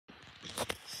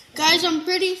Guys, I'm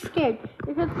pretty scared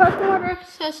because Preston order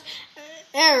says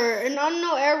error, an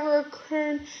unknown error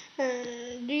occurred.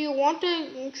 Do you want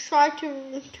to try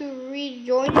to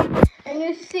rejoin it? And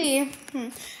you see,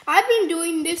 I've been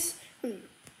doing this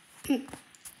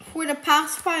for the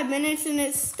past 5 minutes, and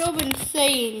it's still been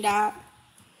saying that.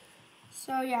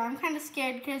 So yeah, I'm kind of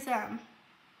scared because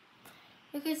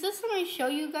just let me show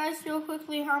you guys real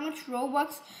quickly how much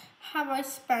Robux have I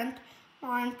spent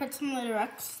on Pet Simulator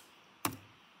X.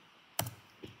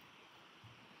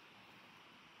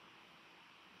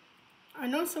 I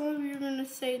know some of you are going to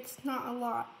say it's not a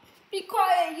lot. Be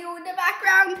quiet, you in the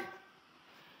background.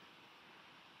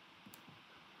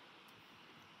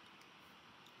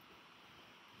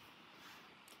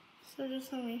 So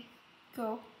just let me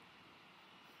go.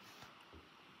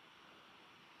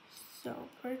 So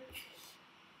purchase.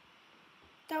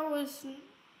 That was,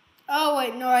 oh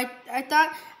wait, no, I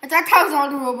thought that was all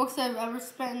the Robux I've ever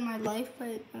spent in my life,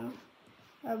 but no.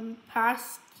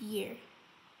 Past year.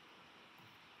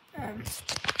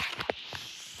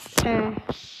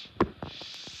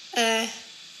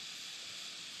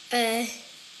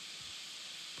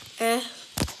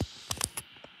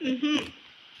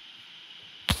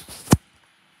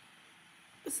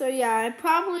 So yeah,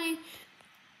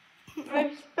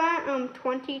 I've spent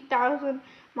 20,000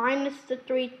 minus the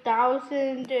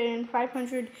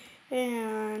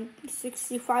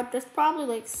 3,565. That's probably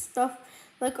like stuff,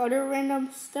 like other random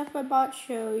stuff I bought.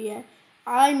 So yeah,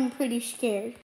 I'm pretty scared.